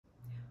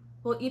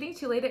Will eating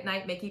too late at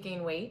night make you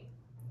gain weight?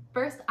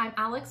 First, I'm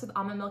Alex with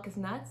Almond Milk is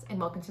Nuts, and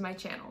welcome to my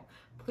channel.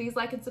 Please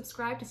like and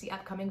subscribe to see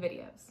upcoming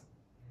videos.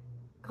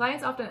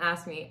 Clients often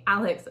ask me,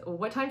 Alex,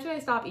 what time should I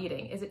stop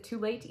eating? Is it too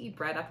late to eat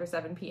bread after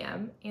 7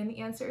 p.m.? And the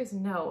answer is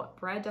no,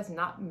 bread does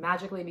not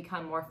magically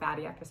become more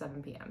fatty after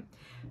 7 p.m.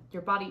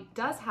 Your body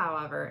does,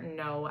 however,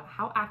 know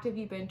how active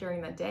you've been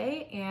during the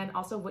day and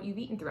also what you've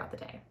eaten throughout the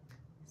day.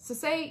 So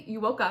say you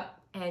woke up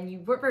and you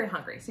weren't very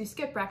hungry, so you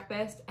skip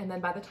breakfast, and then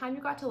by the time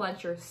you got to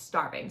lunch, you're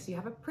starving. So you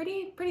have a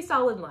pretty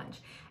solid lunch.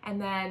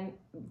 And then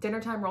dinner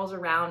time rolls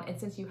around, and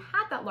since you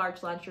had that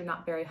large lunch, you're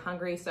not very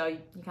hungry, so you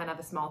kind of have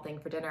a small thing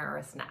for dinner or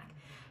a snack.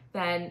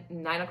 Then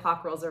 9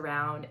 o'clock rolls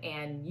around,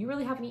 and you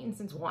really haven't eaten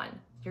since 1.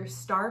 You're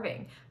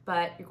starving,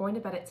 but you're going to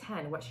bed at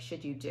 10. What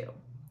should you do?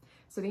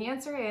 So the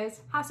answer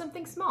is have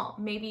something small,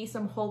 maybe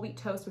some whole wheat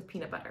toast with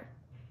peanut butter.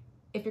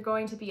 If you're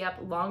going to be up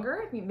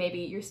longer, maybe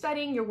you're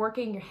studying, you're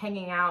working, you're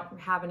hanging out,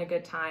 you're having a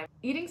good time,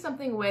 eating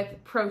something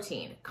with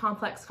protein,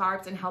 complex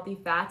carbs, and healthy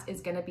fats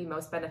is going to be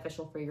most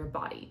beneficial for your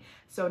body.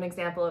 So an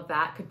example of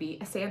that could be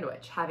a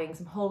sandwich, having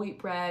some whole wheat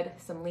bread,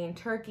 some lean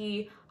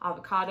turkey,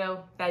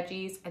 avocado,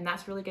 veggies, and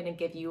that's really going to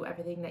give you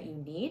everything that you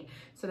need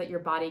so that your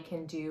body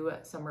can do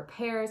some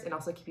repairs and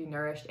also keep you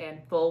nourished and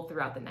full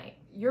throughout the night.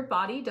 Your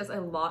body does a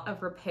lot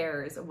of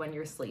repairs when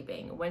you're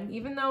sleeping.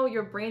 Even though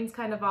your brain's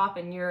kind of off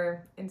and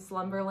you're in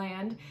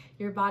slumberland,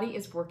 your body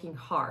is working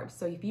hard.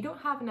 So if you don't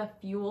have enough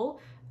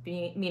fuel,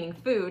 meaning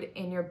food,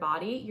 in your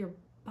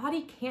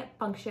body can't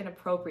function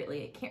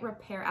appropriately. It can't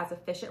repair as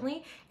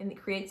efficiently, and it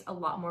creates a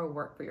lot more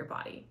work for your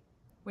body.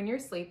 When you're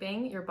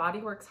sleeping, your body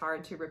works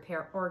hard to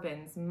repair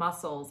organs,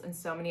 muscles, and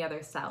so many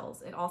other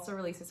cells. It also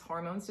releases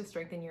hormones to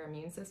strengthen your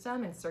immune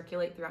system and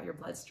circulate throughout your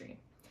bloodstream.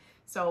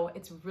 So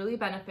it's really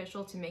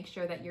beneficial to make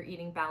sure that you're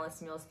eating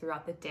balanced meals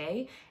throughout the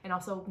day and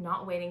also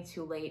not waiting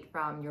too late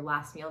from your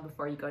last meal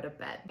before you go to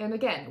bed. And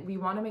again, we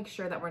want to make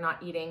sure that we're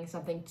not eating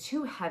something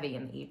too heavy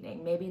in the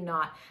evening. Maybe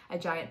not a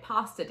giant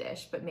pasta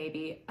dish, but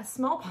maybe a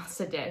small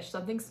pasta dish,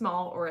 something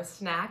small, or a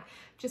snack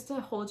just to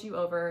hold you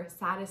over,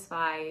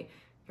 satisfy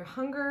your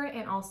hunger,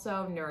 and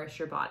also nourish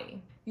your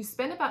body. You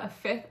spend about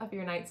 1/5 of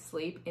your night's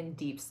sleep in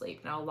deep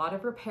sleep. Now, a lot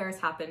of repairs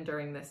happen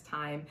during this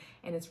time,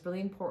 and it's really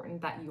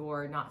important that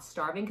you're not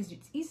starving because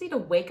it's easy to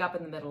wake up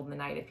in the middle of the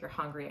night if you're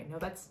hungry. I know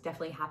that's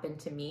definitely happened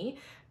to me.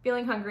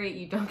 Feeling hungry,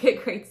 you don't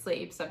get great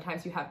sleep.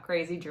 Sometimes you have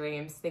crazy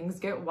dreams, things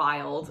get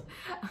wild,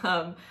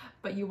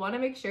 but you want to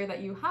make sure that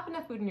you have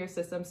enough food in your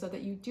system so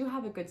that you do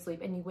have a good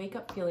sleep and you wake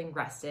up feeling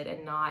rested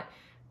and not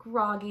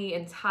groggy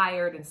and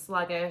tired and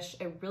sluggish.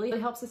 It really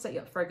helps to set you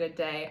up for a good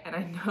day, and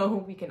I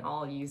know we can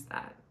all use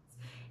that.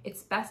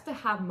 It's best to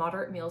have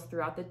moderate meals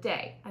throughout the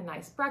day. A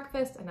nice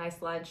breakfast, a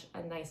nice lunch,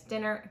 a nice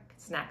dinner,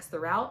 snacks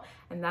throughout,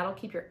 and that'll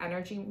keep your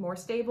energy more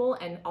stable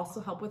and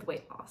also help with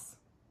weight loss.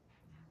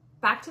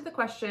 Back to the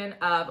question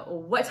of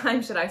what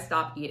time should I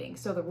stop eating?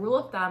 So the rule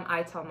of thumb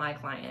I tell my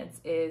clients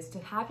is to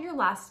have your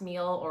last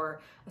meal or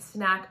a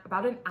snack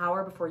about an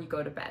hour before you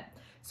go to bed.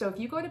 So if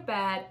you go to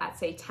bed at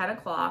say 10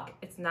 o'clock,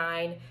 it's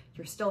 9,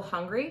 you're still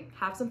hungry,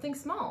 have something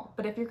small.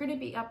 But if you're gonna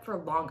be up for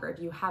longer, if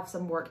you have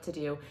some work to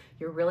do,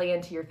 you're really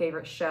into your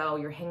favorite show,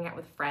 you're hanging out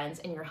with friends,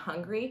 and you're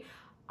hungry,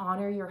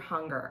 honor your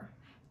hunger.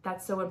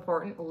 That's so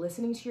important.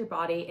 Listening to your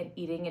body and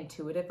eating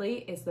intuitively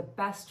is the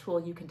best tool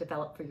you can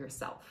develop for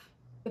yourself.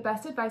 The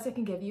best advice I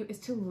can give you is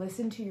to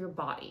listen to your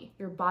body.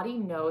 Your body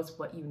knows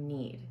what you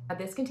need. Now,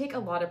 this can take a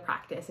lot of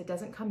practice. It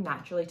doesn't come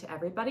naturally to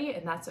everybody,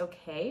 and that's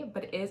okay,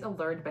 but it is a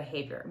learned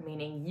behavior,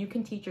 meaning you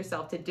can teach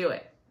yourself to do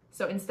it.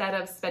 So instead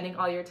of spending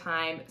all your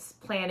time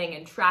planning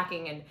and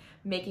tracking and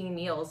making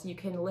meals, you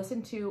can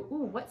listen to,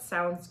 ooh, what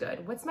sounds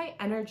good? What's my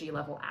energy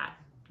level at?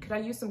 Could I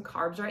use some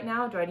carbs right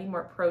now? Do I need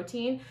more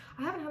protein?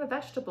 I haven't had a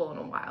vegetable in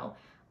a while.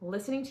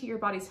 Listening to your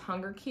body's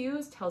hunger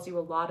cues tells you a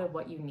lot of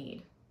what you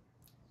need.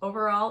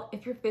 Overall,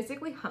 if you're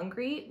physically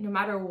hungry, no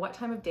matter what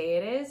time of day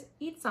it is,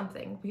 eat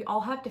something. We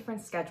all have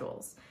different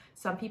schedules.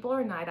 Some people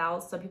are night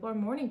owls, some people are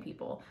morning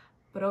people.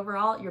 But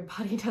overall, your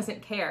body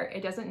doesn't care.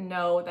 It doesn't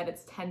know that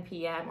it's 10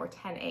 p.m. or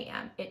 10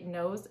 a.m. It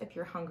knows if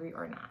you're hungry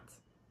or not.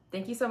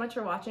 Thank you so much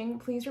for watching.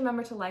 Please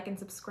remember to like and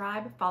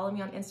subscribe, follow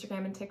me on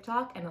Instagram and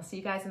TikTok, and I'll see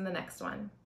you guys in the next one.